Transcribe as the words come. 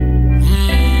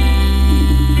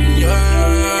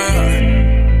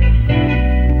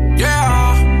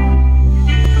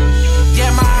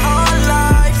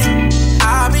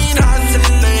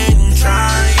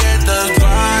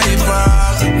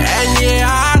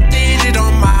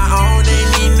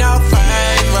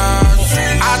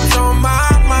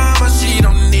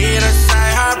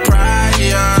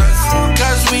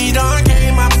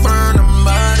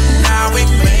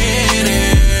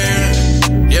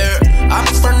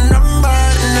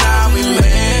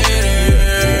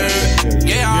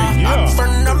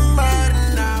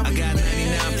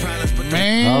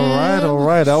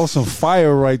that was some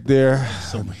fire right there.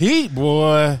 Some heat,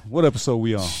 boy. What episode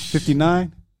we on?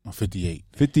 59? 58.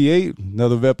 58.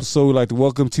 Another episode. We'd like to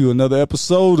welcome to another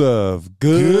episode of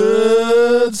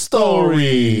Good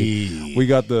Story. We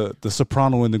got the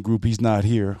soprano in the group. He's not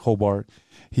here, Hobart.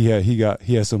 He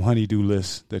had some honeydew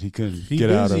lists that he couldn't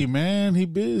get out of. He busy, man. He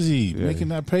busy making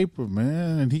that paper,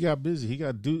 man. And he got busy. He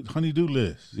got honeydew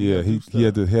lists. Yeah, he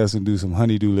had to do some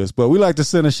honeydew lists. But we like to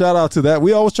send a shout out to that.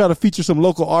 We always try to feature some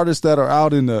local artists that are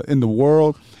out in the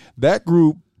world. That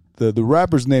group, the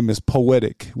rapper's name is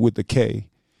Poetic with the K,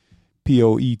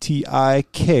 Poetik.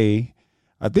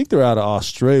 I think they're out of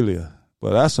Australia.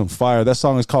 But that's some fire. That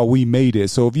song is called We Made It.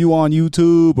 So if you on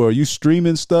YouTube or you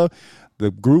streaming stuff, the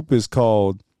group is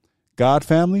called God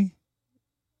Family.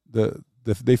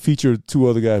 They feature two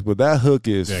other guys, but that hook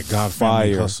is God fire.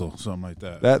 Family Hustle, something like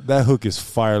that. That hook is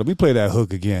fire. Let me play that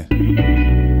hook again.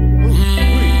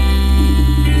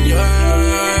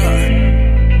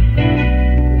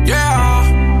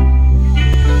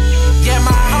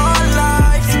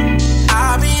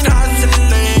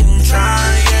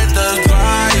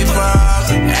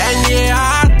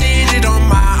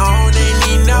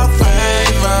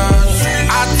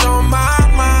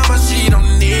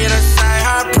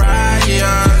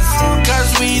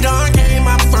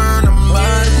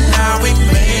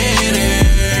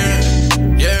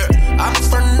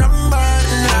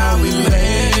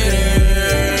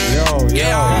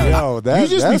 You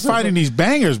just be finding these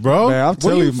bangers, bro. Man, I'm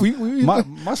telling you,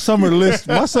 my summer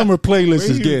playlist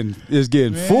is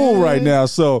getting full right now.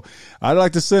 So I'd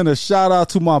like to send a shout out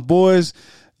to my boys,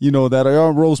 that are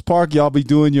on Rose Park. Y'all be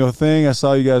doing your thing. I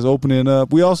saw you guys opening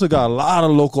up. We also got a lot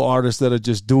of local artists that are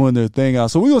just doing their thing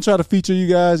out. So we're gonna try to feature you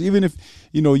guys, even if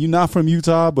you're not from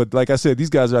Utah. But like I said, these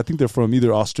guys I think they're from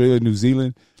either Australia, New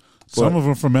Zealand. Some of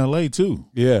them from LA too.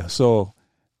 Yeah, so.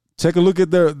 Take a look at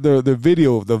their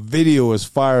video. The video is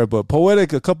fire. But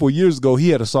Poetic, a couple of years ago, he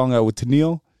had a song out with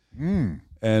Tennille,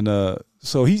 and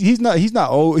so he's not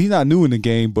old. He's not new in the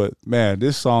game. But man,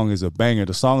 this song is a banger.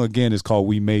 The song again is called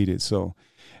 "We Made It." So,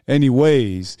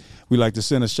 anyways, we like to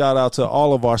send a shout out to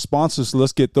all of our sponsors. So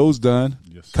let's get those done.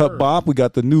 Yes, Cut Bop. We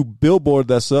got the new billboard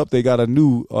that's up. They got a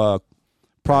new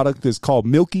product that's called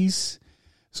Milky's.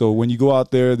 So when you go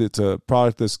out there, it's a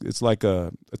product it's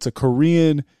a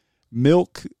Korean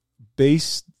milk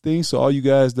base thing. So all you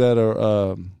guys that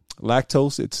are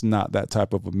lactose, it's not that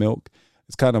type of a milk.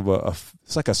 It's kind of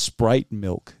it's like a Sprite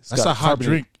milk. That's a hot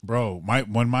drink, bro.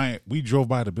 We drove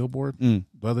by the billboard the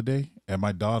other day, and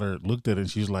my daughter looked at it and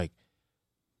she's like,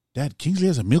 "Dad, Kingsley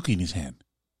has a Milky in his hand."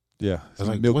 Yeah, I was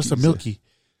like, "What's the Milky?"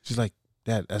 She's like,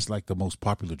 "Dad, that's like the most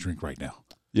popular drink right now."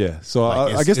 Yeah, so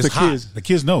I guess the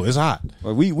kids know it's hot.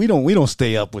 We don't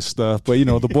stay up with stuff, but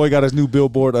the boy got his new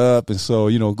billboard up, and so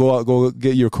go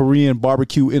get your Korean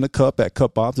barbecue in a cup at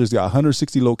Cup Bop. There's got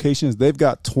 160 locations. They've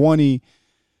got 20,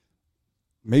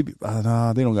 maybe they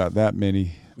don't got that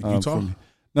many. Utah?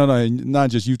 No, not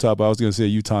just Utah, but I was going to say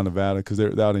Utah, Nevada, because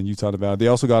they're out in Utah, Nevada. They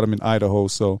also got them in Idaho,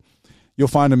 so you'll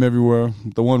find them everywhere.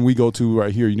 The one we go to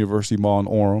right here, University Mall in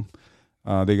Orem.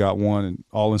 They got one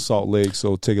all in Salt Lake,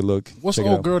 so take a look. What's the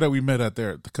old girl that we met out there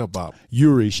at the Cup Bop?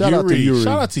 Yuri. Shout out to Yuri.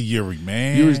 Shout out to Yuri,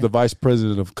 man. Yuri's the vice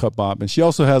president of Cup Bop, and she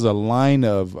also has a line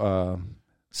of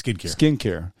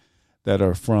skincare that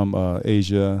are from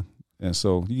Asia, and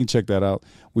so you can check that out.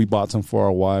 We bought some for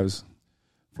our wives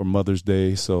for Mother's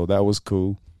Day, so that was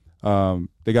cool.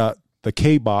 They got the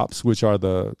K-Bops, which are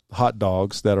the hot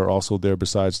dogs that are also there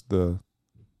besides the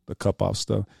Cup Bop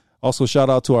stuff. Also, shout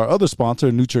out to our other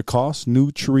sponsor, NutriCost,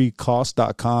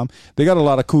 NutriCost.com. They got a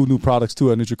lot of cool new products,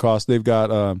 too, at NutriCost. They've got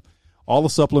all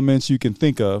the supplements you can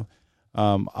think of.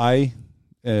 I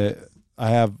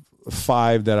have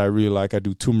 5 that I really like. I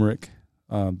do turmeric,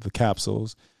 the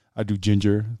capsules. I do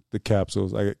ginger, the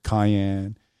capsules. I got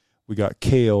cayenne. We got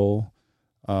kale,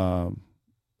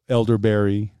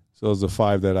 elderberry. So those are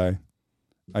 5 that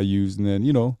I use. And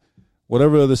then,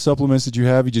 whatever other supplements that you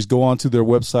have, you just go onto their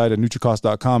website at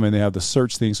NutriCost.com, and they have the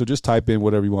search thing. So just type in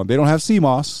whatever you want. They don't have sea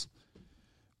moss.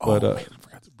 But, man, I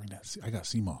forgot to bring that. I got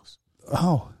sea moss.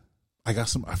 Oh. I got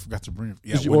some. I forgot to bring it.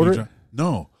 Yeah, did you order it?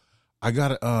 No. I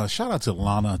got it. Shout out to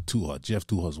Lana Tuha, Jeff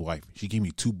Tuha's wife. She gave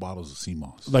me 2 bottles of sea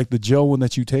moss. Like the gel one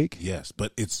that you take? Yes,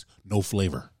 but it's no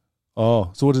flavor.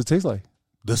 Oh, so what does it taste like?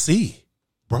 The sea.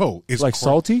 Bro, it's like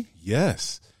salty?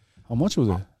 Yes. How much was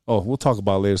it? Oh, we'll talk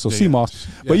about it later. So sea moss,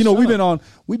 but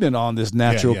we've been on this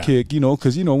natural kick,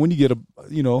 because when you get a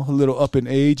little up in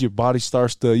age, your body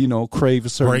starts to crave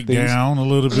certain things. Break down a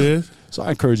little bit. So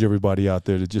I encourage everybody out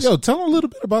there to just tell them a little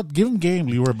bit about, give them game,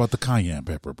 Leroy, about the cayenne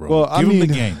pepper, bro. Well, give them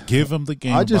the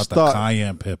game about the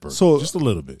cayenne pepper. So just a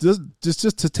little bit,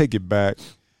 just to take it back.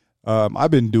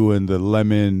 I've been doing the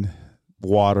lemon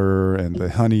water and the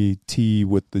honey tea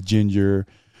with the ginger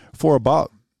for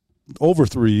about over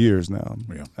 3 years now.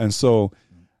 Yeah. And so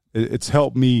it's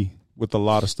helped me with a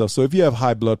lot of stuff. So if you have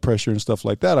high blood pressure and stuff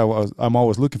like that, I'm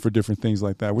always looking for different things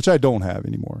like that, which I don't have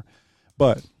anymore.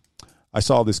 But I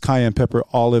saw this cayenne pepper,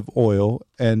 olive oil,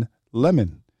 and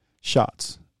lemon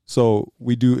shots. So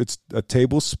it's a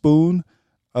tablespoon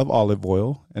of olive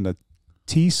oil and a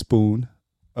teaspoon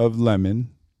of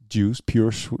lemon juice,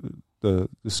 pure, the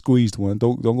squeezed one.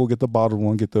 Don't go get the bottled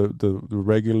one. Get the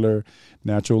regular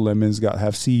natural lemons.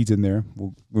 Have seeds in there.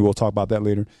 We will talk about that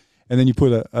later. And then you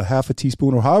put a half a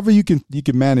teaspoon, or however you can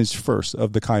manage first,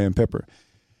 of the cayenne pepper.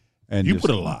 And you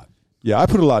put a lot. Yeah, I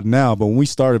put a lot now, but when we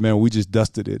started, man, we just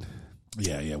dusted it.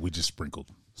 Yeah, we just sprinkled.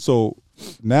 So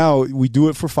now we do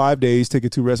it for 5 days, take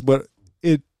it to rest. But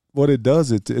what it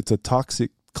does, it's a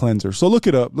toxic cleanser. So look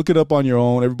it up on your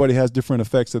own. Everybody has different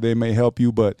effects that they may help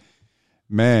you, but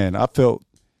man,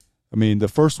 the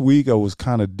first week I was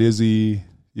kind of dizzy,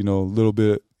 a little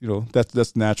bit,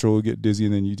 that's natural. You get dizzy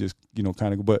and then you just,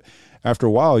 kind of go. But after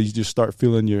a while, you just start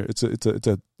feeling it's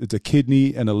a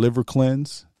kidney and a liver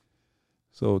cleanse.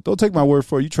 So don't take my word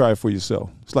for it. You try it for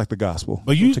yourself. It's like the gospel.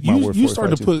 But you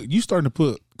starting to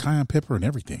put cayenne pepper in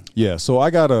everything. Yeah. So I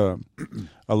got a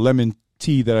lemon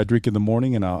tea that I drink in the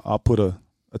morning, and I'll put a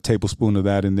tablespoon of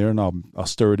that in there, and I'll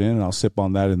stir it in, and I'll sip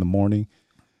on that in the morning,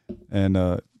 and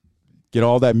get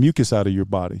all that mucus out of your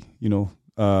body.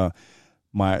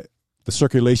 The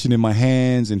circulation in my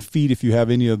hands and feet, if you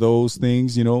have any of those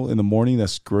things, in the morning,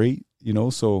 that's great.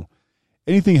 So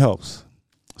anything helps.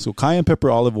 So cayenne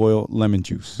pepper, olive oil, lemon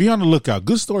juice. Be on the lookout.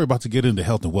 Good story about to get into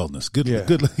health and wellness. Good.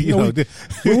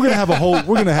 We're gonna have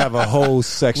a whole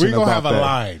section. We're gonna about have a that.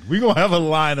 line. We're gonna have a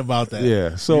line about that.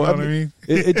 Yeah. So what I mean?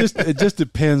 it just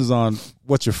depends on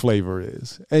what your flavor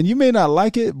is, and you may not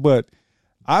like it, but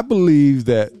I believe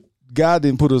that God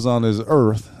didn't put us on this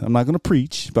earth. I'm not gonna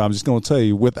preach, but I'm just gonna tell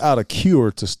you, without a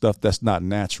cure to stuff that's not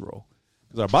natural.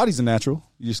 Because our bodies are natural.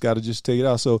 You just got to just take it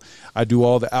out. So I do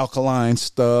all the alkaline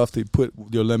stuff. They put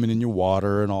your lemon in your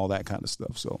water and all that kind of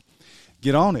stuff. So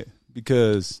get on it,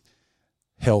 because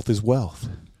health is wealth.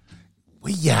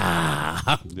 Yeah.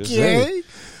 I'm just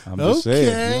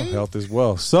saying, health is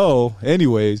wealth. So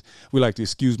anyways, we like to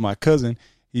excuse my cousin.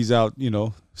 He's out,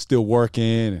 still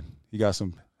working, and he got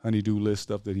some honey-do list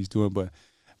stuff that he's doing. But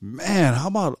man, how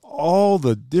about all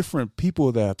the different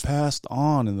people that passed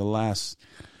on in the last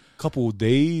couple of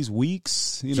days,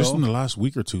 weeks, just in the last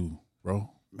week or two, bro.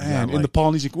 Man, in the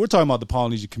Polynesian, we're talking about the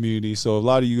Polynesian community. So a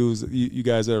lot of you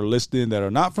guys that are listening that are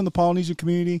not from the Polynesian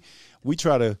community, we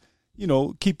try to,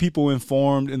 keep people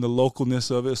informed in the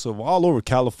localness of it. So all over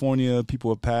California,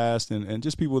 people have passed, and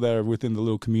just people that are within the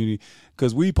little community,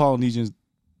 because we Polynesians,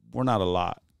 we're not a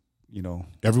lot,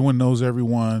 Everyone knows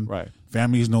everyone. Right.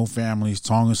 Families know families.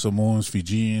 Tongan, Samoans,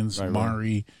 Fijians,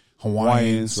 Maori,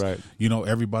 Hawaiians, right.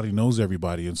 Everybody knows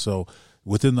everybody. And so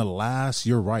within the last,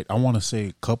 you're right, I want to say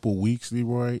a couple weeks,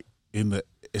 Leroy,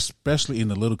 especially in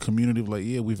the little community,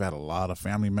 we've had a lot of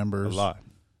family members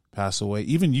pass away.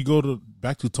 Even you go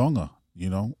back to Tonga,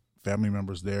 family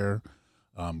members there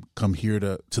come here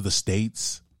to the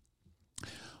States.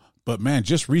 But man,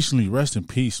 just recently, rest in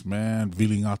peace, man,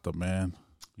 Vilingata, man.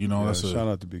 That's shout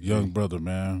out to Big young King. brother,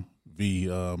 man. V,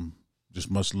 just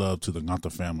much love to the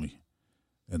Ngata family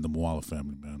and the Moala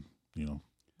family, man.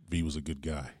 V was a good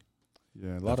guy.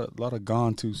 Yeah, a lot of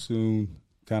gone too soon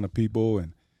kind of people,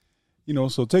 and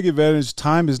so take advantage.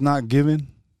 Time is not given.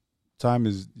 Time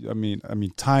is,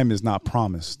 time is not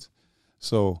promised.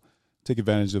 So take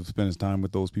advantage of spending time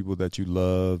with those people that you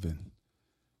love,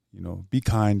 and be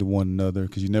kind to one another,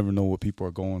 because you never know what people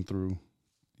are going through,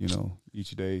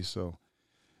 each day. So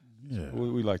yeah,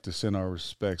 we like to send our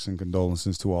respects and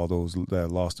condolences to all those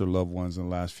that lost their loved ones in the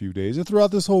last few days and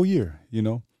throughout this whole year,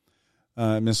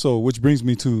 and so, which brings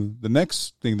me to the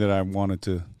next thing that I wanted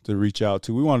to reach out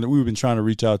to. We've been trying to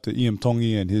reach out to Iam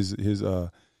Tongi and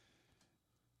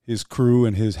his crew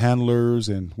and his handlers,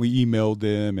 and we emailed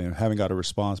them and haven't got a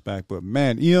response back. But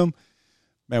man, Iam,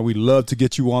 we'd love to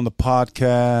get you on the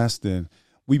podcast, and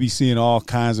we be seeing all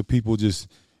kinds of people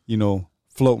just,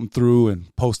 floating through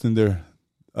and posting their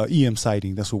EM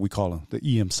sighting. That's what we call them,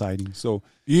 the EM sighting. So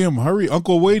EM, hurry,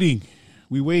 Uncle waiting.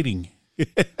 We waiting.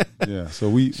 Yeah. So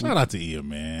we shout out to Iam,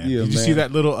 man. Yeah, Did you see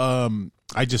that little?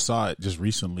 I just saw it just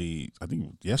recently. I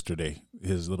think yesterday.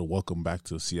 His little welcome back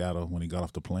to Seattle when he got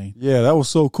off the plane. Yeah, that was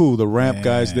so cool. The ramp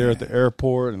guys there at the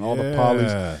airport and all the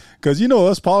Polys. Because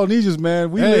us Polynesians,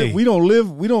 man,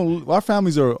 our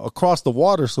families are across the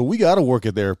water, so we got to work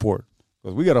at the airport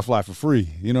because we got to fly for free.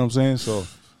 You know what I'm saying? So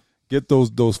get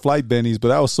those flight bennies. But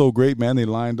that was so great, man. They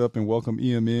lined up and welcomed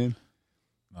Iam in.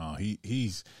 No,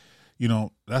 he's,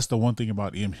 that's the one thing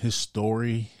about Iam, his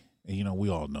story. And, we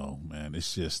all know, man,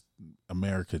 it's just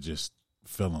America just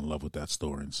fell in love with that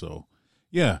story. And so,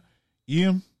 yeah,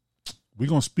 Iam, we're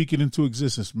going to speak it into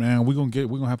existence, man. We're going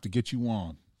to have to get you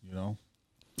on,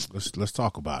 Let's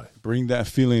talk about it. Bring that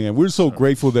feeling in. We're so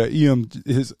grateful that Iam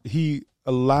he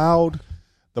allowed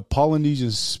the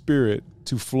Polynesian spirit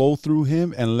to flow through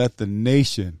him and let the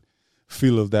nation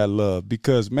feel of that love.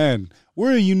 Because, man,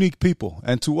 we're a unique people.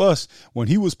 And to us, when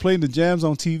he was playing the jams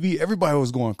on TV, everybody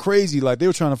was going crazy. Like they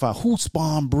were trying to find who's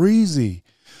Spawn Breezy.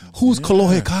 Who's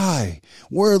Kalohe Kai?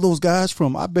 Where are those guys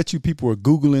from? I bet you people were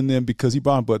Googling them because he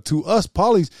brought them. But to us,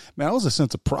 Polys, man, it was a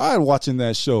sense of pride watching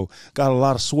that show. Got a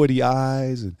lot of sweaty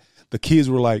eyes. And the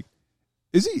kids were like,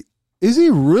 is he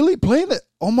really playing it?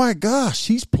 Oh, my gosh,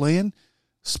 he's playing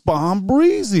Spawn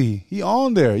Breezy. He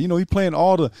on there. He playing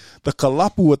all the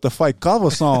Kalapu with the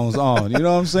Faikava songs on. You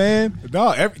know what I'm saying?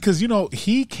 No, because,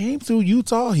 he came through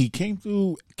Utah. He came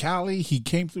through Cali. He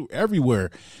came through everywhere.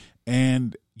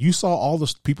 And you saw all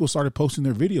the people started posting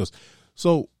their videos.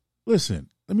 So listen,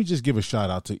 let me just give a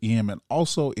shout out to Iam. And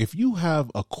also, if you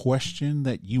have a question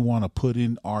that you want to put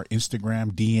in our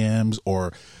Instagram DMs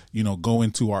or, go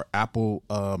into our Apple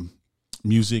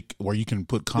Music where you can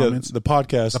put comments. The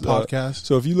podcast.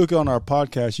 So if you look on our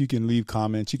podcast, you can leave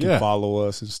comments. You can follow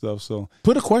us and stuff. So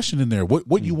put a question in there.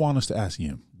 What you want us to ask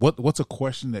Iam? What's a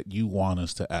question that you want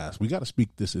us to ask? We got to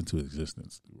speak this into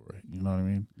existence. Right? You know what I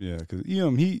mean? Yeah, because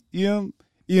Iam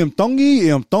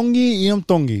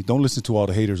Tongi. Don't listen to all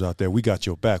the haters out there. We got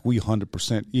your back. We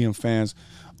 100% Iam fans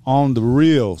on the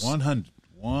reels. 100.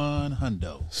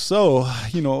 So,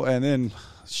 and then,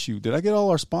 shoot, did I get all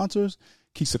our sponsors?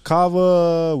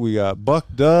 Kisakava, we got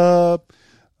Bucked Up,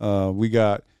 we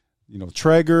got,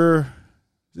 Traeger.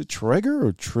 Is it Traeger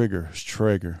or Trigger? It's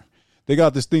Traeger. They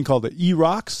got this thing called the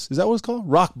E-Rocks. Is that what it's called?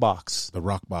 Rock Box. The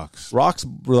Rock Box.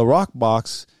 The Rock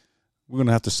Box. We're going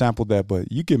to have to sample that,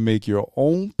 but you can make your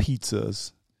own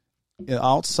pizzas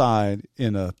outside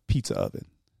in a pizza oven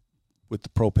with the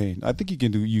propane. I think you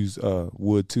can use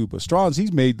wood too, but Strong's,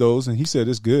 he's made those, and he said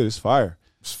it's good. It's fire.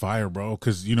 It's fire, bro,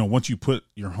 because, once you put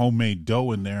your homemade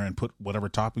dough in there and put whatever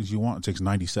toppings you want, it takes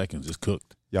 90 seconds. It's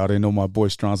cooked. Y'all didn't know my boy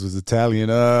Strong's was Italian.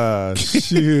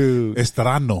 Shoot.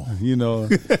 Estrano.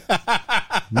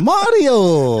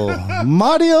 Mario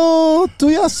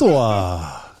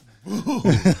Tuyasoa.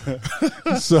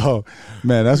 So,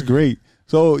 man, that's great.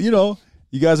 So, you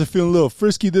guys are feeling a little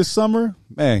frisky this summer.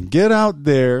 Man, get out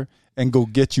there and go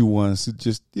get you one. So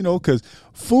just, because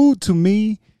food to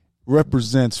me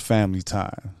represents family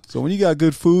time. So when you got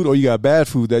good food or you got bad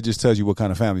food, that just tells you what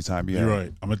kind of family time you have. You're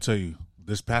right. I'm going to tell you,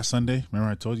 this past Sunday,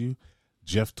 remember I told you,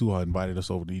 Jeff Tuha invited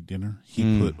us over to eat dinner.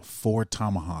 He put 4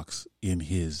 tomahawks in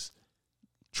his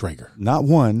Traeger. Not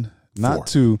one. Not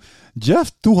 2.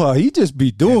 Jeff Tuha, he just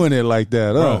be doing it like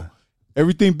that. Bro,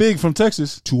 everything big from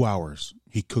Texas. 2 hours.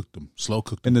 He cooked them. Slow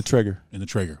cooked them. In the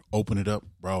Traeger. Open it up.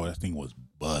 Bro, that thing was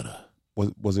butter.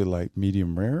 Was it like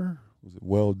medium rare? Was it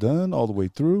well done all the way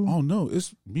through? Oh, no.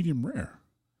 It's medium rare.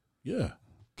 Yeah.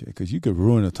 Okay, because you could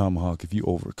ruin a tomahawk if you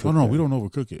overcook it. Oh, no, we don't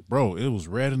overcook it. Bro, it was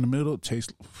red in the middle. It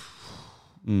tastes...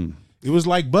 It was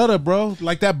like butter, bro.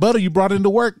 Like that butter you brought into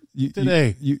work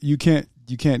today. You can't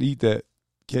eat that.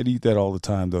 Can't eat that all the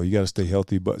time, though. You got to stay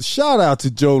healthy. But shout out to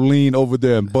Jolene over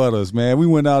there in Butters, man. We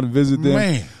went out and visited them.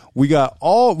 Man. We got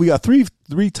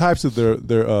three types of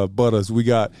their butters. We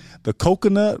got the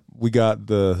coconut, we got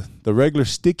the regular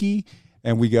sticky,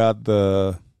 and we got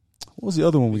what was the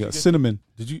other one? We got cinnamon.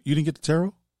 You didn't get the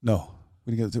taro? No,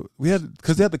 we didn't get it. We had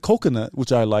because they had the coconut,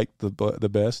 which I liked the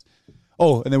best.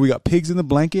 Oh, and then we got pigs in the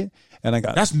blanket, and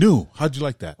that's new. How'd you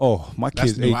like that? Oh, my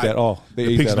kids ate that all. They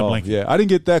ate that all. Blanket. Yeah, I didn't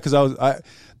get that because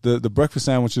the breakfast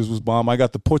sandwiches was bomb. I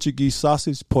got the Portuguese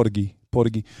sausage, Portuguese.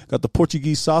 Got the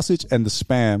Portuguese sausage and the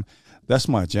Spam. That's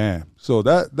my jam. So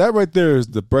that right there is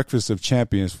the breakfast of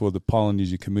champions for the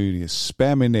Polynesian community. Is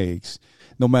Spam and eggs.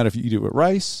 No matter if you eat it with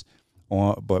rice,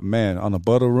 but man, on a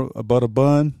butter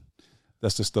bun,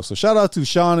 that's the stuff. So shout out to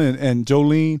Sean and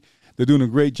Jolene. They're doing a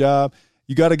great job.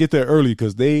 You got to get there early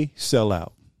because they sell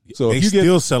out. So if you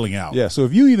still selling out. Yeah. So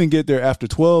if you even get there after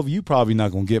 12, you probably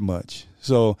not going to get much.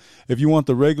 So if you want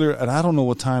the regular, and I don't know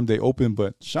what time they open,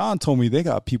 but Sean told me they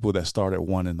got people that start at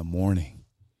 1 a.m.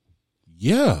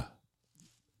 Yeah.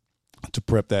 To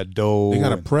prep that dough. They got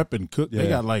to prep and cook. Yeah. They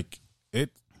got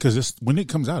because when it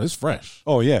comes out, it's fresh.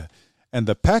 Oh, yeah. And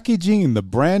the packaging and the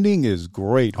branding is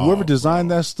great. Whoever designed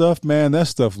that stuff, man, that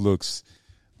stuff looks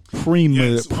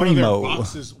primo.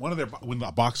 One of their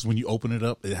boxes when you open it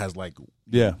up, it has like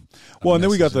Well, and then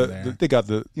we got they got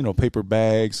the paper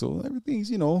bags, so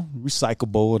everything's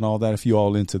recyclable and all that. If you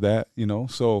all into that,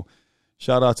 so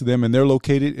shout out to them, and they're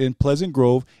located in Pleasant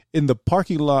Grove in the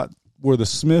parking lot where the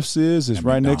Smiths is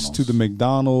right next to the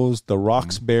McDonald's, the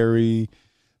Roxbury.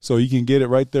 So you can get it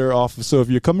right there off. So if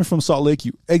you're coming from Salt Lake,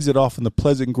 you exit off in the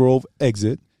Pleasant Grove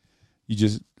exit. You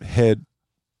just head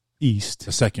east.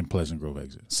 The second Pleasant Grove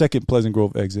exit.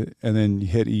 And then you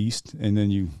head east, and then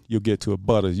you'll get to a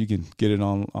Butters. You can get it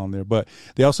on there. But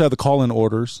they also have the call-in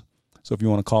orders. So if you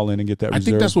want to call in and get that reserved.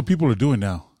 I think that's what people are doing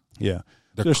now. Yeah.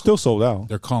 They're still sold out.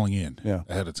 They're calling in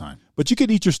ahead of time. But you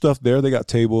can eat your stuff there. They got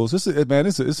tables.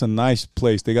 It's a nice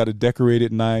place. They got it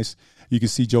decorated nice. You can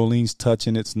see Jolene's touch,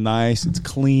 and it's nice. It's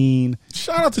clean.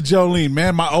 Shout out to Jolene,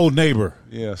 man, my old neighbor.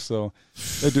 Yeah, so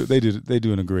they're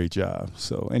doing a great job.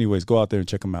 So, anyways, go out there and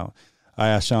check them out. I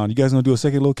asked Sean, "You guys gonna do a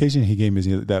second location?" He gave me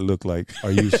that look like,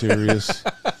 "Are you serious?"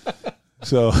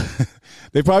 So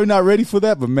they're probably not ready for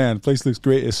that, but man, the place looks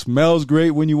great. It smells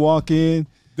great when you walk in.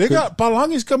 They got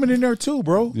Palangi's coming in there too,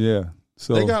 bro. Yeah,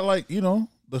 so they got the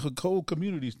whole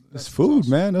community. It's food,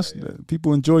 man.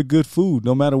 People enjoy good food,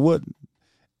 no matter what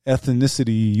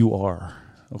ethnicity you are.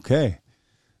 Okay,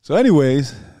 so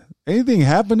anyways, anything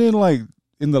happening like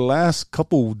in the last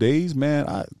couple of days, man?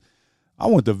 I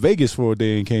went to Vegas for a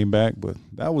day and came back, but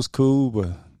that was cool. But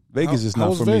Vegas is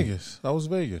not for me. That was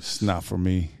Vegas. It's not for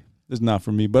me. It's not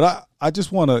for me. But I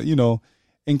just want to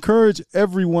encourage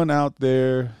everyone out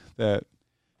there that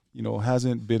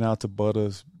hasn't been out to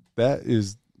Butters. That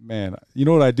is, man. You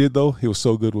know what I did though? It was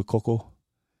so good with cocoa.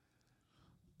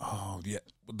 Oh yeah,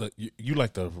 you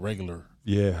like the regular.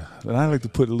 Yeah, and I like to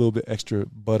put a little bit extra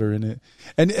butter in it.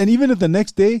 And even if the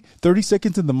next day, 30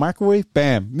 seconds in the microwave,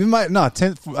 bam.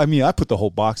 10. I mean, I put the whole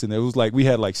box in there. It was like we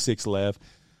had like 6 left,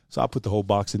 so I put the whole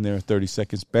box in there. 30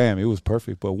 seconds, bam. It was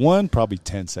perfect. But probably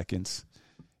 10 seconds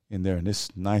in there, and it's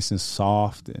nice and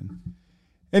soft. And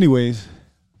anyways,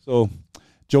 so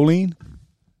Jolene,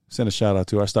 send a shout out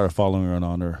to her. I started following her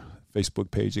on her Facebook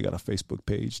page. They got a Facebook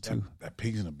page too. That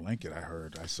Pigs in a Blanket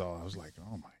I saw. I was like,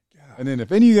 oh my God. And then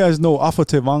if any of you guys know Alpha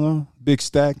Tevanga, Big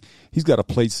Stack, he's got a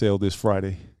plate sale this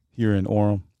Friday here in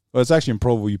Orem. Well, it's actually in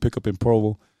Provo. You pick up in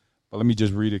Provo. But let me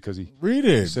just read it because read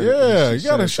it. Yeah, you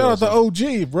got to shout out the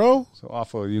OG, bro. So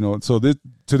Alpha, so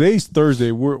today's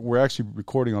Thursday. We're actually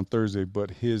recording on Thursday,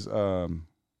 but his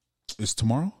it's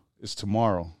tomorrow. It's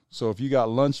tomorrow. So if you got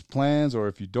lunch plans or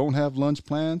if you don't have lunch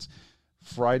plans,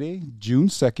 Friday, June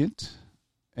 2nd,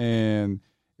 and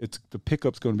the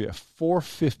pickup's going to be at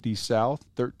 450 South,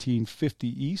 1350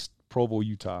 East, Provo,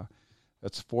 Utah.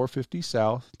 That's 450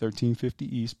 South,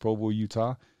 1350 East, Provo,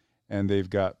 Utah. And they've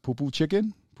got pupu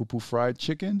chicken, pupu fried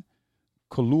chicken,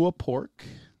 Kahlua pork,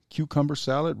 cucumber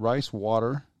salad, rice,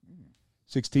 water,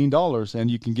 $16. And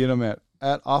you can get them at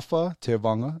Afa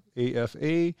Tevanga,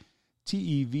 AFATEVAGA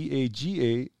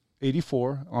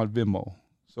 84 on Venmo.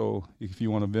 So if you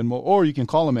want a Venmo, or you can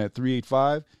call him at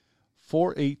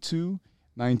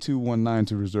 385-482-9219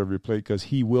 to reserve your plate because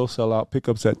he will sell out.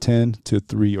 Pickups at 10 to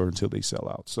 3 or until they sell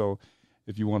out. So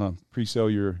if you want to pre-sell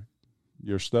your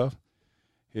stuff,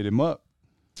 hit him up.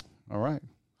 All right.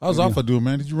 How's Alpha doing,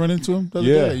 man? Did you run into him the other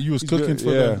day? You was cooking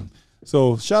for them.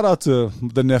 So shout out to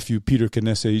the nephew, Peter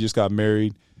Canesse. He just got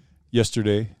married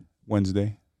yesterday,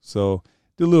 Wednesday. So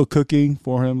did a little cooking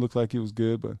for him. Looked like it was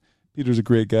good, but Peter's a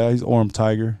great guy. He's Orem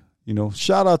Tiger.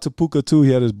 Shout out to Puka, too.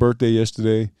 He had his birthday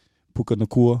yesterday. Puka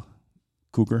Nakua,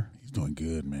 Cougar. He's doing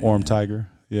good, man. Orem Tiger.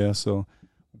 Yeah, so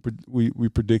we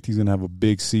predict he's going to have a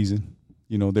big season.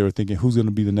 They were thinking, who's going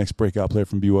to be the next breakout player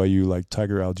from BYU, like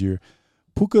Tiger Algier.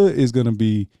 Puka is going to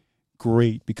be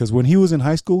great because when he was in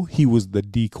high school, he was the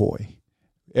decoy.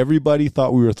 Everybody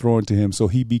thought we were throwing to him, so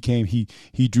he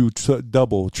drew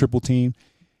double, triple team.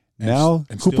 Now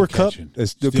and Cooper Cup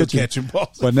is still catching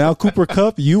balls. But now Cooper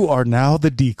Cup, you are now the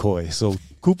decoy. So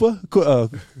Cooper gonna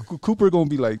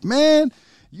be like, man,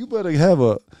 you better have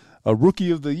a rookie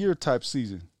of the year type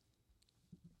season.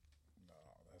 No,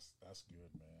 that's good,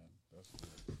 man. That's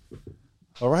good.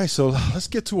 All right, so let's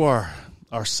get to our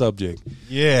subject.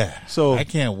 Yeah. So I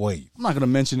can't wait. I'm not gonna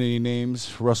mention any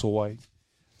names. Russell White,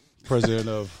 president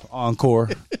of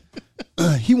Encore.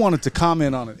 He wanted to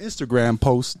comment on an Instagram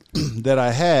post that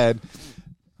I had.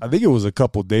 I think it was a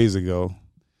couple days ago,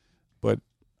 but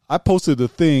I posted a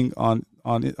thing on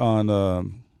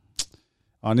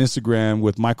Instagram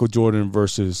with Michael Jordan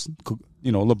versus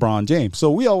LeBron James.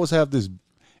 So we always have this,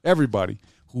 everybody,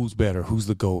 who's better, who's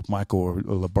the GOAT, Michael or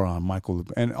LeBron,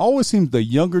 and it always seems the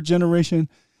younger generation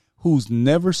who's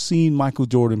never seen Michael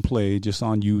Jordan play, just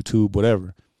on YouTube,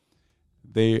 whatever,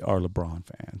 they are LeBron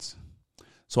fans.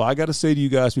 So I got to say to you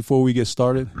guys before we get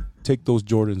started, take those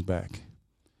Jordans back.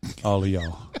 All of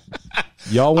y'all.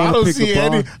 Y'all want to pick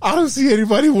LeBron? I don't see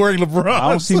anybody wearing LeBron. I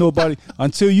don't see nobody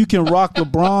until you can rock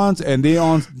LeBrons and they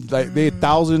on like they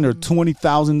 $1,000 or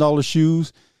 $20,000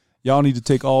 shoes. Y'all need to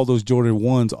take all those Jordan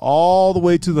 1s all the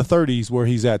way to the 30s where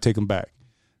he's at. Take them back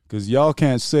because y'all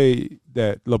can't say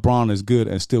that LeBron is good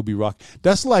and still be rocking.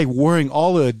 That's like wearing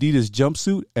all the Adidas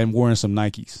jumpsuit and wearing some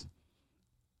Nikes.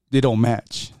 They don't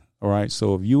match. All right.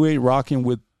 So if you ain't rocking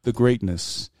with the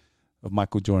greatness of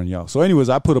Michael Jordan, y'all. So anyways,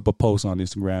 I put up a post on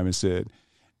Instagram and said,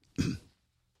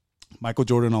 Michael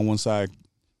Jordan on one side,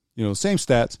 same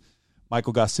stats.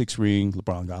 Michael got 6 rings,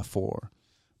 LeBron got 4.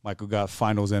 Michael got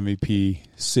finals MVP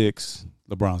 6,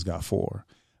 LeBron's got 4.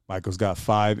 Michael's got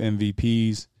 5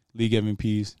 MVPs, league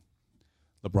MVPs,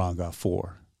 LeBron got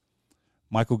 4.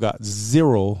 Michael got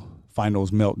 0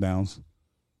 finals meltdowns,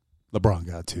 LeBron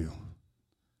got 2.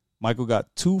 Michael got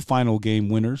 2 final game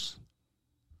winners,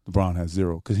 LeBron has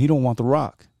 0 because he don't want the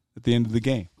rock at the end of the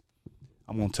game.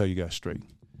 I'm gonna tell you guys straight.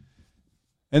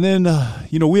 And then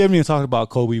we haven't even talked about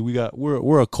Kobe.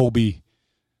 We're a Kobe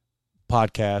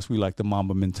podcast. We like the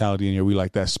Mamba mentality in here. We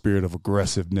like that spirit of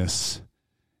aggressiveness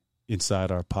inside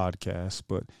our podcast.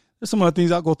 But there's some other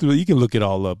things I'll go through. You can look it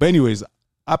all up. But anyways,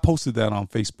 I posted that on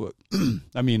Facebook.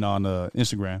 on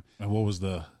Instagram. And what was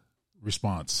the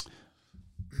response?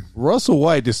 Russell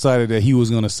White decided that he was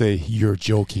going to say, "You're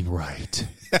joking, right?"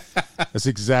 That's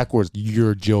exact words.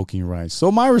 "You're joking, right?"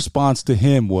 So my response to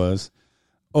him was,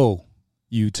 "Oh,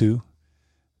 you too."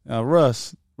 Now,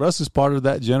 Russ is part of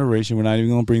that generation. We're not even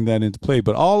going to bring that into play.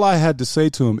 But all I had to say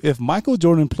to him, if Michael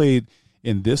Jordan played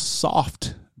in this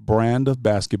soft brand of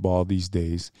basketball these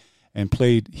days and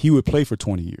he would play for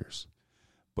 20 years.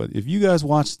 But if you guys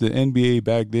watched the NBA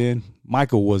back then,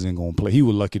 Michael wasn't going to play. He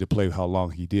was lucky to play how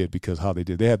long he did because how they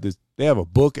did. They have a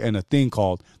book and a thing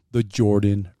called the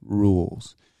Jordan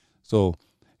Rules. So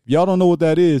if y'all don't know what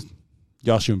that is,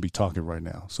 y'all shouldn't be talking right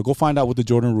now. So go find out what the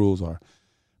Jordan Rules are.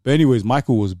 But anyways,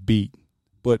 Michael was beat.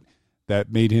 But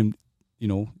that made him,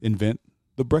 invent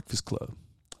the Breakfast Club,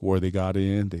 where they got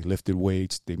in, they lifted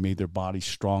weights, they made their bodies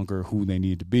stronger, who they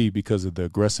needed to be because of the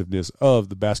aggressiveness of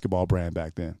the basketball brand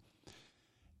back then.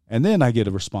 And then I get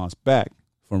a response back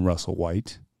from Russell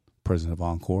White, president of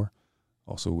Encore,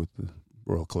 also with the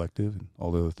Royal Collective and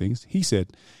all the other things. He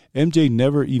said, MJ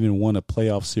never even won a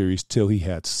playoff series till he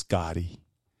had Scotty.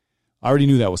 I already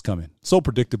knew that was coming. So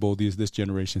predictable, this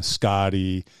generation,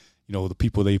 Scotty, the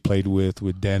people they played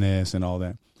with Dennis and all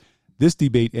that. This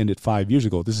debate ended 5 years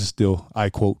ago. This is still, I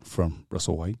quote from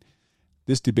Russell White.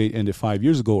 This debate ended 5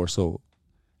 years ago or so.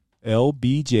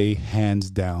 LBJ hands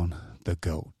down the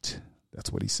GOAT. That's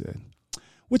what he said,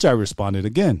 which I responded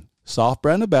again. Soft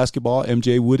brand of basketball,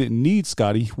 MJ wouldn't need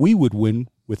Scotty. We would win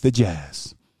with the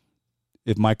Jazz.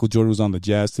 If Michael Jordan was on the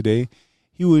Jazz today,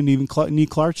 he wouldn't even need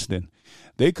Clarkson.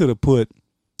 They could have put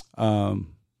Daryl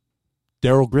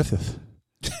Griffith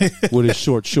with his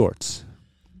short shorts.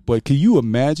 But can you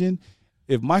imagine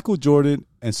if Michael Jordan,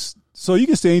 and so you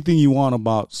can say anything you want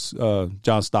about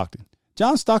John Stockton.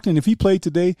 John Stockton, if he played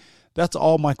today, that's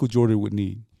all Michael Jordan would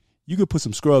need. You could put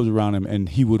some scrubs around him and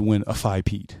he would win a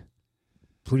 5-peat.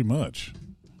 Pretty much.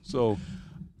 So,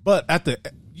 but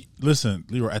listen,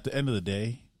 Leroy, at the end of the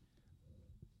day,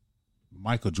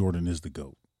 Michael Jordan is the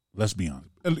GOAT. Let's be honest.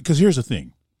 Because here's the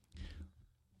thing.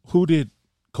 Who did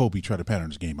Kobe try to pattern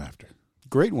his game after?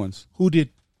 Great ones. Who did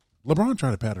LeBron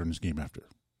try to pattern his game after?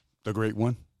 The great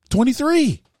one.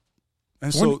 23.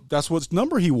 And so that's what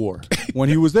number he wore when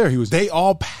he was there. They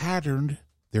all patterned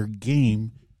their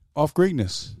game off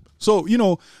greatness. So,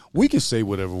 we can say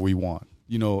whatever we want,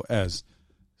 as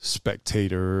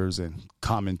spectators and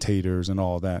commentators and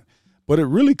all that. But it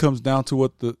really comes down to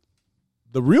what the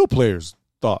real players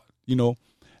thought,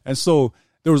 And so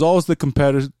there was always the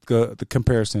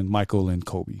comparison, Michael and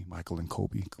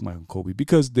Kobe,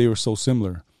 because they were so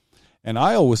similar. And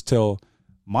I always tell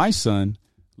my son,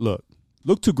 look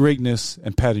to greatness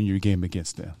and pattern your game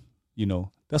against them.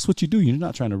 That's what you do. You're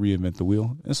not trying to reinvent the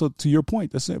wheel. And so to your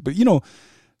point, that's it. But,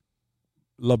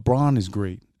 LeBron is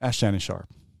great. Ask Shannon Sharp.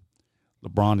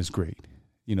 LeBron is great.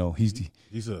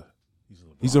 He's a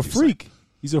freak.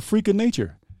 He's a freak of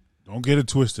nature. Don't get it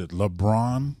twisted.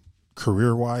 LeBron,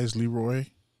 career-wise, Leroy,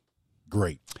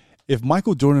 great. If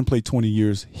Michael Jordan played 20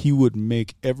 years, he would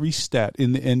make every stat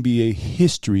in the NBA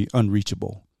history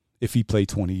unreachable if he played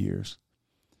 20 years.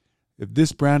 If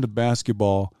this brand of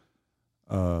basketball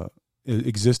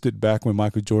existed back when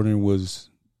Michael Jordan was,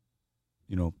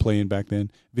 playing back then,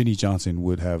 Vinnie Johnson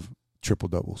would have triple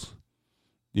doubles.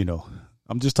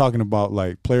 I'm just talking about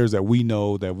like players that we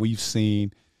know, that we've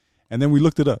seen, and then we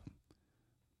looked it up.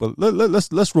 But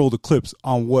let's roll the clips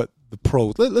on what the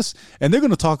pros. And they're going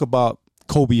to talk about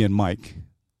Kobe and Mike,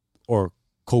 or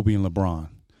Kobe and LeBron.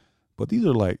 But these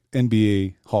are like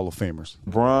NBA Hall of Famers.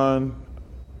 LeBron,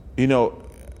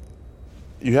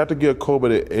 you have to give Kobe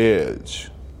the edge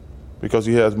because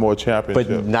he has more championships.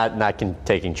 But not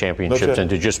taking championships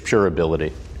into just pure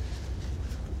ability.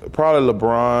 Probably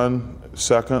LeBron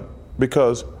second,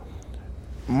 because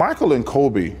Michael and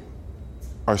Kobe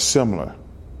are similar.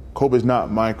 Kobe's not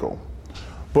Michael.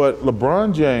 But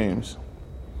LeBron James,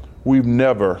 we've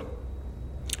never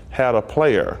had a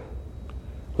player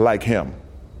like him.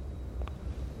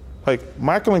 Like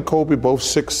Michael and Kobe, both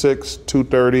 6'6",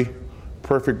 230,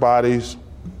 perfect bodies,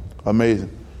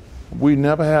 amazing. We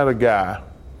never had a guy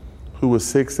who was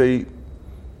 6'8",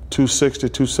 260,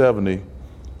 270,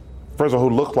 first of all,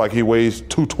 who looked like he weighs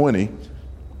 220,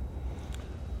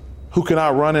 who can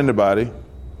outrun anybody,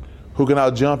 who can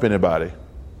outjump anybody.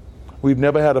 We've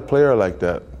never had a player like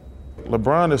that.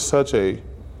 LeBron is such a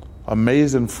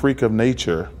amazing freak of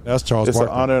nature. That's Charles It's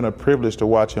Barkley. an honor and a privilege to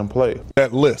watch him play.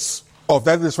 That list. Off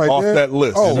that list right Off there? that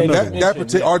list. Oh, Another that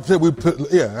particular, we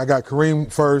put, I got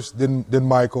Kareem first, then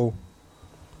Michael,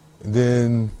 and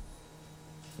then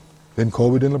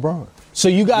Kobe, then LeBron. So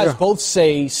you guys both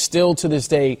say still to this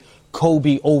day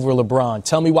Kobe over LeBron.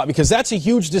 Tell me why. Because that's a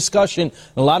huge discussion.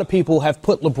 And a lot of people have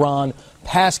put LeBron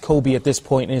past Kobe at this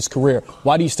point in his career.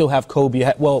 Why do you still have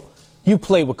Kobe? Well, you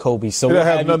play with Kobe, so it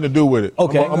has nothing to do with it.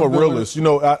 Okay. I'm a realist.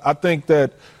 I think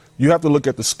that you have to look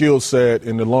at the skill set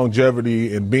and the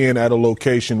longevity and being at a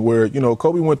location where,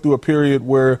 Kobe went through a period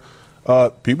where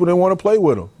people didn't want to play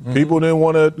with him. Mm-hmm. People didn't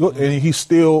want to go, and he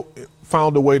still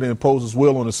found a way to impose his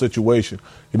will on the situation.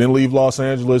 He didn't leave Los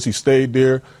Angeles. He stayed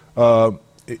there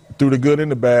through the good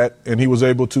and the bad, and he was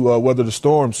able to weather the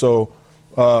storm. So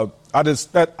I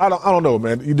don't know,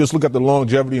 man. You just look at the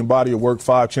longevity and body of work,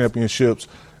 5 championships.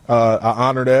 I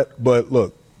honor that. But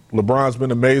look, LeBron's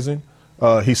been amazing.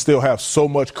 He still has so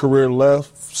much career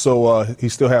left, so he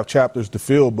still have chapters to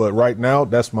fill. But right now,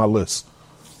 that's my list.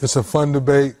 It's a fun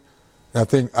debate. I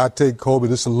think I take Kobe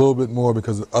just a little bit more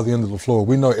because of the other end of the floor.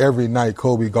 We know every night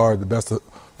Kobe guarded the best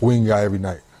wing guy every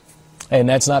night. And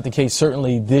that's not the case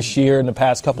certainly this year and the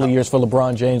past couple of years for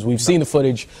LeBron James. We've seen the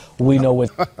footage. We know what.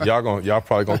 Y'all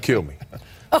probably going to kill me.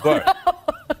 But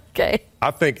Okay.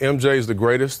 I think MJ is the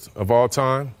greatest of all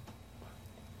time.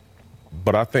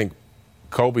 But I think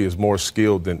Kobe is more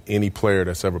skilled than any player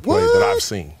that's ever played that I've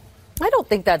seen. I don't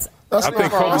think that's. I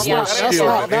think Kobe's more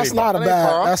skilled. That's not a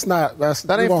bad.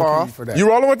 That ain't far off. You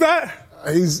rolling with that?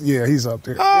 He's up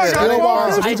there.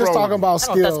 Oh, If we just talking about I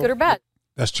don't know if skill. that's good or bad.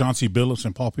 That's Chauncey Billups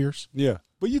and Paul Pierce. Yeah,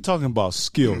 but you're talking about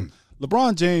skill.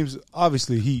 LeBron James,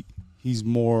 obviously, he's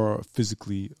more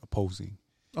physically opposing.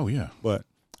 Oh, yeah.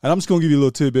 And I'm just going to give you a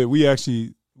little tidbit.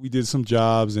 We did some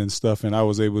jobs and stuff, and I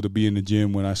was able to be in the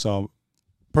gym when I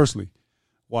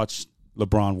watch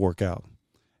LeBron work out.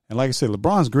 And like I said,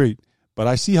 LeBron's great, but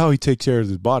I see how he takes care of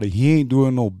his body. He ain't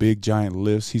doing no big, giant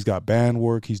lifts. He's got band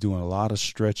work. He's doing a lot of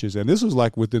stretches. And this was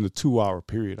like within the 2-hour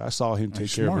period. I saw him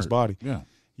take care of his body. Yeah.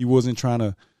 He wasn't trying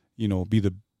to, be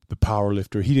the power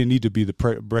lifter. He didn't need to be the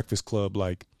Breakfast Club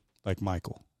like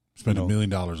Michael. Spent $1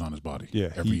 million on his body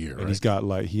every year. And he's got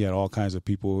he had all kinds of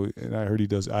people. And I heard he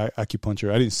does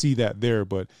acupuncture. I didn't see that there,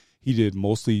 but he did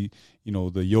mostly,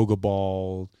 the yoga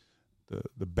ball,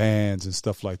 the bands and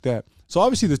stuff like that. So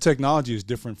obviously the technology is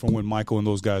different from when Michael and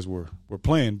those guys were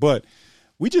playing. But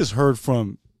we just heard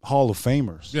from Hall of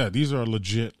Famers. Yeah, these are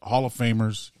legit Hall of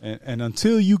Famers. And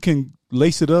until you can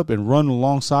lace it up and run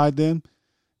alongside them,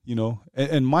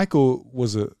 and Michael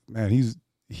was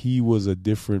he was a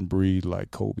different breed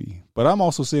like Kobe. But I'm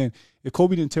also saying if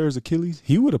Kobe didn't tear his Achilles,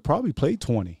 he would have probably played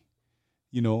 20,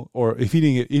 or if he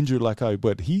didn't get injured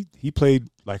but he played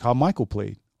like how Michael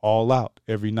played, all out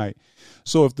every night.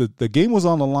 So if the game was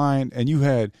on the line and you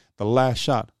had the last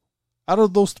shot, out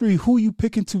of those 3, who are you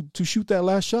picking to shoot that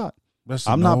last shot?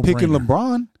 I'm not picking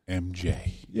LeBron.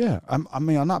 MJ. Yeah, I'm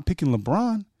not picking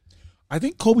LeBron. I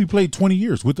think Kobe played 20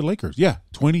 years with the Lakers. Yeah,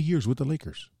 20 years with the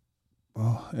Lakers.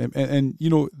 Oh, and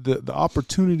the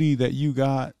opportunity that you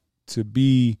got to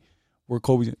be where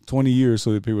Kobe 20 years,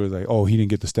 so that people were like, oh, he didn't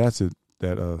get the stats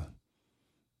that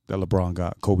LeBron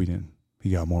got. Kobe didn't.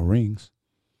 He got more rings.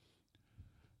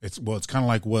 It's kind of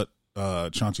like what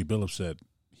Chauncey Billups said.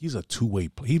 He's a two-way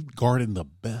player. He's guarding the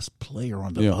best player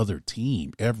on the other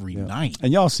team every night.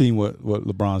 And y'all seen what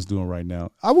LeBron's doing right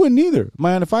now. I wouldn't either.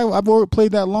 Man, if I've already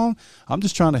played that long, I'm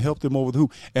just trying to help them over the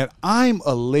hoop. And I'm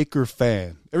a Laker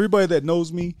fan. Everybody that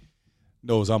knows me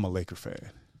knows I'm a Laker fan.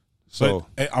 So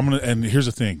and here's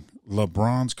the thing.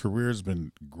 LeBron's career has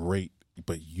been great,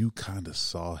 but you kind of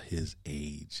saw his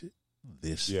age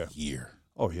this year.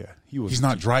 Oh yeah, He's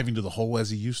not driving to the hole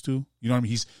as he used to. You know what I mean?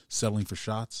 He's settling for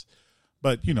shots.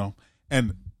 But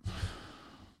and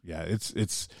yeah,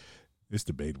 it's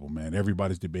debatable, man.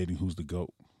 Everybody's debating who's the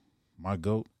GOAT. My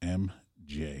GOAT,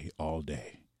 MJ, all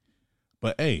day.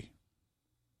 But hey,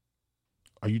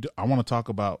 I want to talk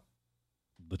about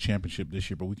the championship this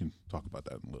year, but we can talk about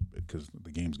that in a little bit because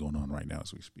the game's going on right now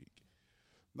as we speak.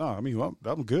 No, I mean,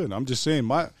 I'm good. I'm just saying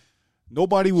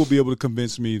nobody will be able to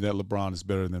convince me that LeBron is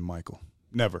better than Michael.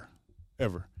 Never,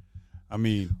 ever. I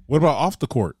mean, what about off the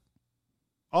court?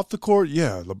 Off the court,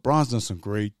 yeah, LeBron's done some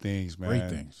great things, man. Great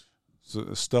things.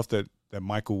 So, stuff that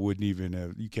Michael wouldn't even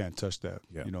have. You can't touch that,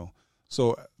 yeah.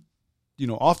 So,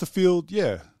 off the field,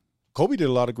 yeah, Kobe did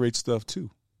a lot of great stuff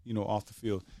too, off the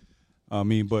field. I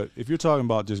mean, but if you're talking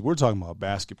about we're talking about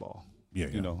basketball. Yeah.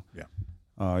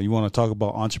 You want to talk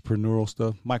about entrepreneurial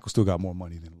stuff? Michael still got more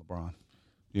money than LeBron,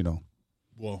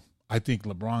 Well, I think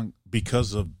LeBron,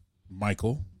 because of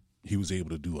Michael, he was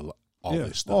able to do all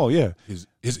this stuff. Oh, yeah. His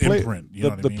imprint. You know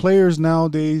what I mean? The players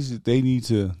nowadays, they need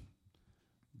to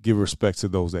give respect to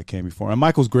those that came before. And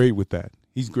Michael's great with that.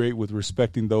 He's great with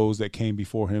respecting those that came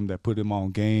before him, that put him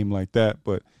on game like that.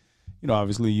 But,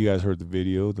 obviously you guys heard the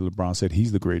video that LeBron said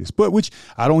he's the greatest. But which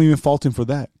I don't even fault him for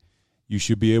that. You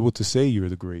should be able to say you're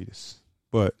the greatest.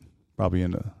 But probably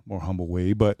in a more humble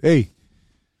way. But, hey,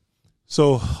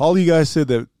 so all you guys said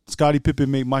that Scottie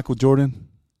Pippen made Michael Jordan,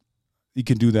 he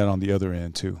can do that on the other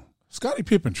end too. Scottie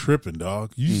Pippen tripping,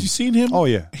 dog. You seen him? Oh,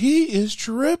 yeah. He is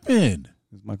tripping.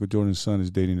 Michael Jordan's son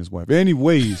is dating his wife.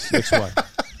 Anyways, ex-wife.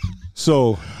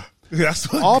 So,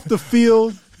 off the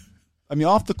field,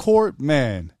 off the court,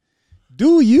 man,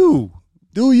 do you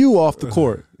off the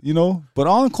court, But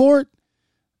on court,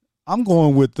 I'm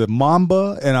going with the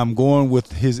Mamba, and I'm going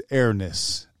with his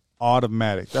airness,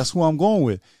 automatic. That's who I'm going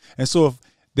with. And so if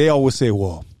they always say,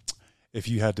 well, if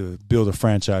you had to build a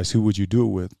franchise, who would you do it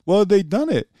with? Well, they done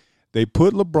it. They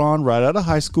put LeBron right out of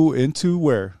high school into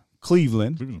where?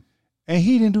 Cleveland. And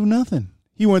he didn't do nothing.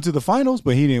 He went to the finals,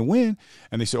 but he didn't win.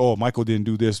 And they said, oh, Michael didn't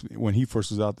do this when he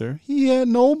first was out there. He had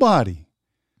nobody.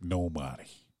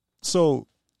 So,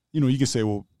 you can say,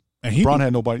 well, and LeBron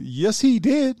had nobody. Yes, he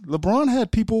did. LeBron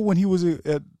had people when he was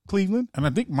at Cleveland. And I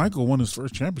think Michael won his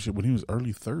first championship when he was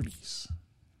early 30s.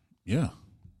 Yeah.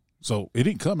 So it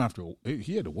didn't come after.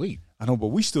 He had to wait. I know, but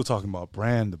we still talking about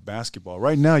brand of basketball.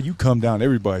 Right now, you come down,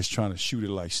 everybody's trying to shoot it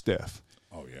like Steph.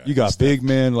 Oh, yeah. You got big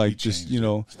men like just,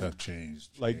 Steph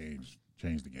changed the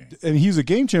game. And he's a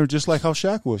game changer just like how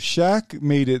Shaq was. Shaq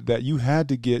made it that you had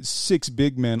to get 6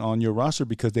 big men on your roster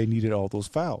because they needed all those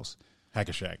fouls.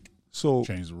 Hack-a-Shaq. So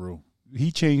changed the rule.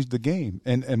 He changed the game.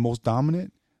 And most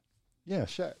dominant, yeah,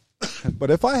 Shaq.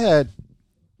 But if I had,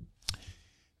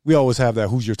 we always have that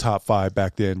who's your top 5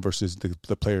 back then versus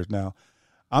the players now.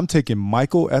 I'm taking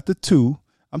Michael at the 2.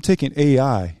 I'm taking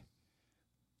AI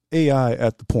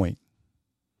at the point.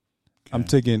 Okay. I'm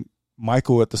taking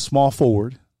Michael at the small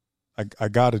forward. I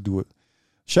got to do it.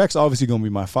 Shaq's obviously going to be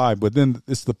my 5, but then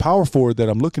it's the power forward that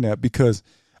I'm looking at because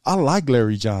I like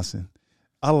Larry Johnson.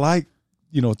 I like,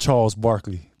 Charles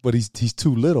Barkley, but he's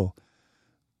too little.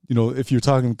 If you're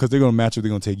talking, because they're going to match it, they're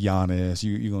going to take Giannis.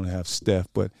 You're going to have Steph,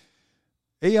 but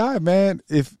AI, man,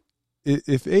 if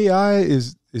AI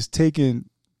is taking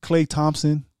Klay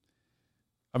Thompson,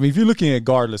 if you're looking at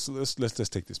guard, let's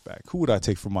take this back. Who would I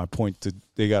take for my point?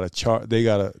 They got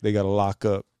to lock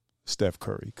up Steph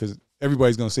Curry because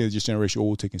everybody's going to say this generation,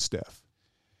 we're taking Steph,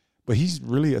 but he's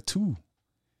really a 2.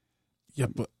 Yeah,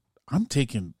 but I'm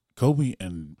taking Kobe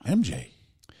and MJ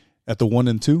at the 1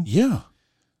 and 2. Yeah,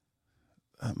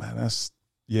 man,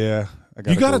 you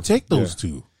got to take those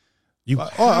 2.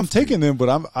 I'm taking them,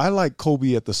 but I like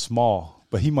Kobe at the small,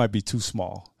 but he might be too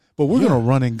small. But we're gonna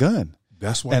run and gun.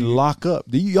 That's why lock up.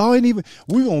 Y'all ain't even.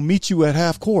 We're gonna meet you at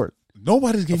half court.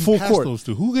 Nobody's getting full past court. Those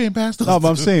 2. Who getting past those? No, but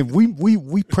I'm saying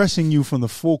we pressing you from the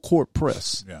full court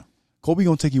press. Yeah, Kobe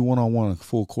gonna take you 1-on-1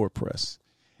 full court press,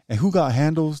 and who got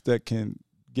handles that can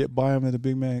get by him at a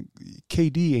big man?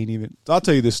 KD ain't even. I'll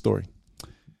tell you this story.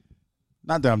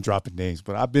 Not that I'm dropping names,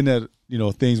 but I've been at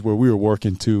things where we were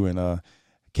working too, and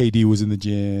KD was in the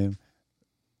gym,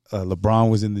 LeBron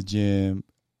was in the gym,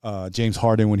 James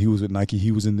Harden when he was with Nike,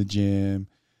 he was in the gym.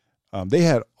 They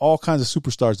had all kinds of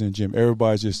superstars in the gym.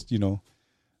 Everybody's just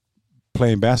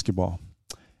playing basketball,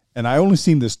 and I only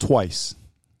seen this twice.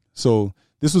 So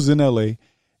this was in LA.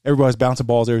 Everybody's bouncing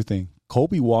balls, everything.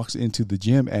 Kobe walks into the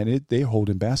gym and they're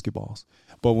holding basketballs.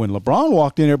 But when LeBron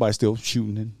walked in, everybody's still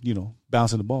shooting and,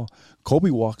 bouncing the ball. Kobe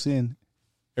walks in,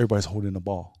 everybody's holding the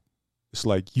ball. It's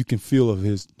like you can feel of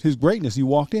his greatness. He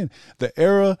walked in. The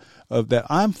era of that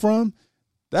I'm from,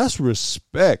 that's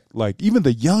respect. Like even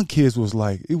the young kids was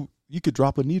like, You could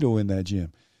drop a needle in that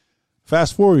gym.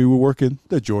 Fast forward, we were working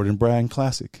the Jordan Brand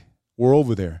Classic. We're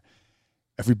over there.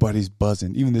 Everybody's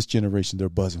buzzing. Even this generation, they're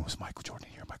buzzing. Was Michael Jordan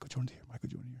here? Michael Jordan here? Michael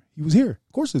Jordan here? He was here.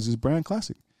 Of course, this is Brand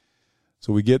Classic.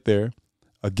 So we get there.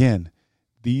 Again,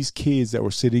 these kids that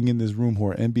were sitting in this room who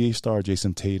are NBA stars,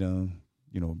 Jason Tatum,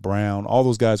 Brown, all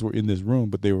those guys were in this room,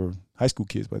 but they were high school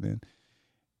kids by then.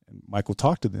 And Michael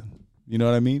talked to them. You know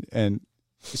what I mean? And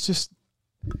it's just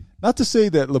not to say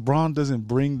that LeBron doesn't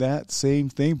bring that same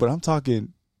thing, but I'm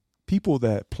talking people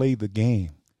that play the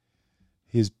game,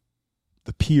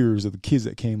 the peers of the kids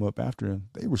that came up after him,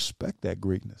 they respect that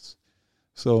greatness.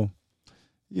 So,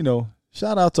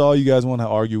 shout out to all you guys want to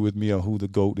argue with me on who the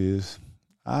GOAT is.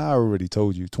 I already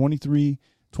told you, 23,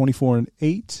 24, and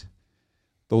 8,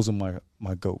 those are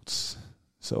my GOATs.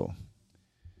 So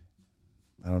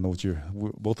I don't know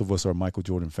what both of us are Michael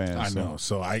Jordan fans. I know,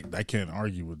 so I can't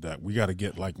argue with that. We got to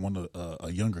get like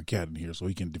a younger cat in here so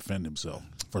he can defend himself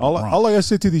for LeBron. All I gotta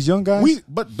say to these young guys,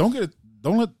 but don't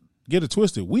get it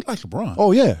twisted. We like LeBron.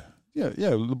 Oh yeah.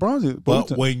 LeBron's.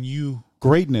 But when you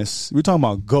greatness, we're talking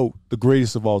about GOAT, the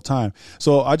greatest of all time.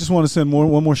 So I just want to send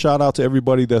one more shout out to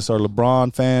everybody that's our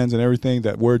LeBron fans and everything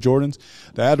that wear Jordans.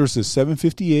 The address is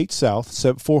 758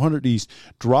 South, 400 East.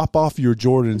 Drop off your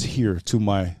Jordans here to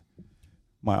my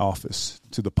office,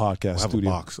 to the podcast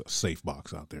studio. A safe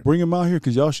box out there. Bring them out here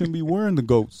because y'all shouldn't be wearing the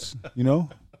GOATs.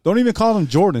 Don't even call them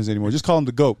Jordans anymore. Just call them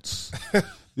the GOATs.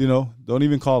 Don't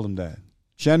even call them that.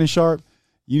 Shannon Sharp,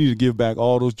 you need to give back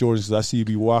all those Jordans because I see you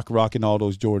be rocking all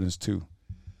those Jordans too.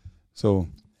 So,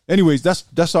 anyways,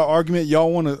 that's our argument.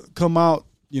 Y'all want to come out,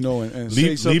 and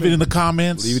say something? Leave it in the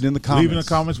comments. Leave it in the comments. Leave it in the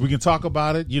comments. We can talk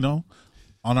about it,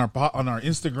 on our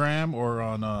Instagram or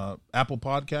on Apple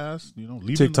Podcasts.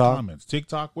 Leave it in the comments.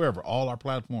 TikTok, wherever, all our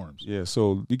platforms. Yeah,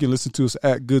 so you can listen to us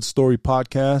at Good Story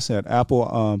Podcast, at Apple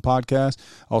Podcast,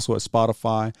 also at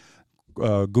Spotify,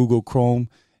 Google Chrome.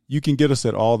 You can get us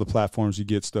at all the platforms you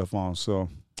get stuff on. So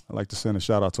I'd like to send a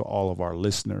shout out to all of our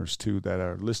listeners too that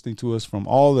are listening to us from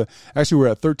actually we're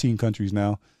at 13 countries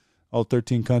now. All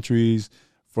 13 countries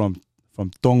from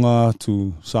Tonga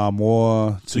to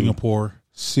Samoa to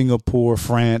Singapore,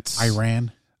 France,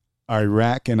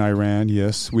 Iraq and Iran.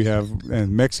 Yes, we have,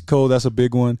 and Mexico. That's a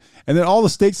big one. And then all the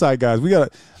stateside guys. We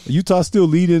got Utah still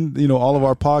leading, all of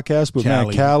our podcasts, but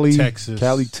Cali,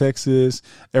 Texas,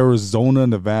 Arizona,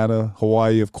 Nevada,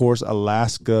 Hawaii, of course,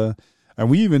 Alaska, and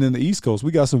we even in the East Coast.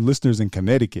 We got some listeners in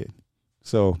Connecticut.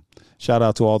 So shout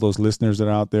out to all those listeners that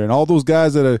are out there and all those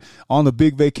guys that are on the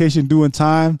big vacation doing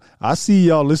time. I see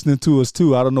y'all listening to us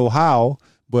too. I don't know how,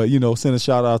 but send a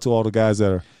shout out to all the guys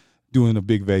that are doing a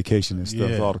big vacation and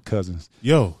stuff, all the cousins.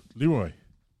 Yo, Leroy.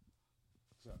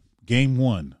 Game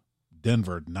 1,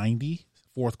 Denver 90,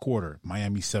 fourth quarter,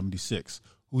 Miami 76.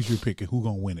 Who's your pick and who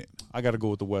going to win it? I got to go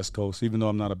with the West Coast, even though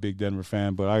I'm not a big Denver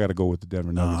fan, but I got to go with the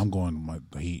Denver Nuggets. I'm going with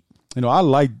the Heat. I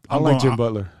like Jim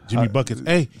Butler. Jimmy Buckets.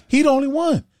 Hey, he the only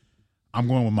one. I'm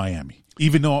going with Miami,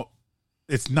 even though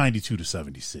it's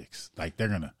 92-76. Like, they're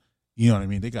going to, you know what I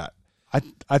mean? They got.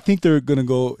 I think they're going to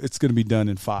go, it's going to be done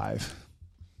in 5.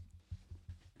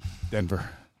 Denver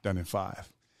done in 5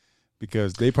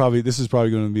 because this is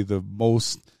probably going to be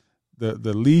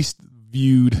the least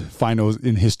viewed finals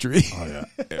in history. Oh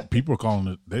yeah, people are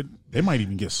calling it. They might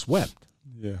even get swept.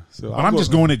 Yeah, so but I'm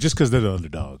just going it just because they're the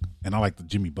underdog, and I like the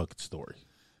Jimmy Bucket story.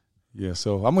 Yeah,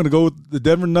 so I'm going to go with the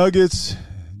Denver Nuggets.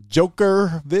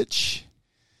 Djokovic,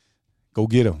 go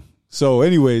get him. So,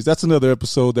 anyways, that's another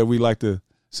episode that we like to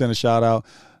send a shout out.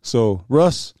 So,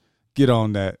 Russ, get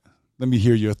on that. Let me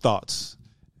hear your thoughts.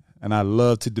 And I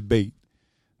love to debate.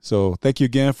 So thank you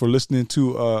again for listening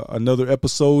to another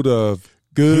episode of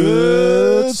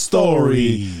Good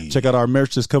Story. Check out our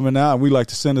merch that's coming out, and we like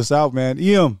to send us out, man.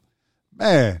 Iam,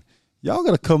 man, y'all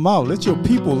got to come out. Let your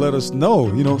people let us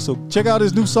know, So check out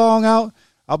his new song out.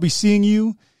 I'll be seeing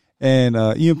you. And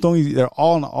Iam Tongi, they're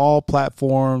all on all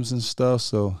platforms and stuff.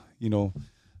 So,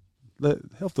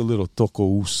 help the little Toko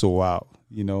Uso out.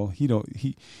 He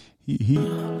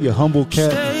a humble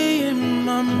cat.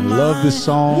 Love this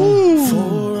song. For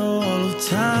all of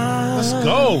time. Let's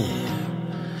go.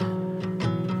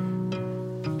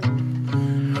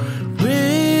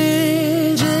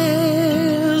 Bridges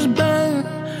burn,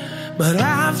 but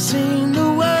I've seen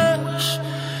the worst,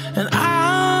 and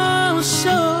I'm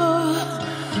sure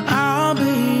I'll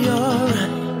be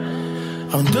alright.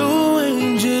 I'm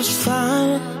doing just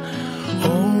fine,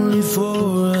 only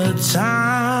for a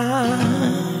time.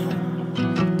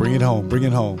 Bring it home. Bring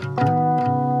it home.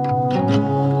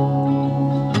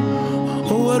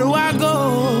 Where do I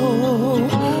go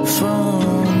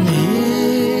from here?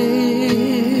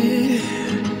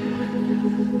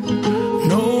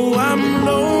 No, I'm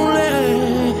lonely.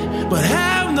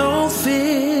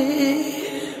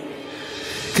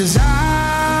 'Cause I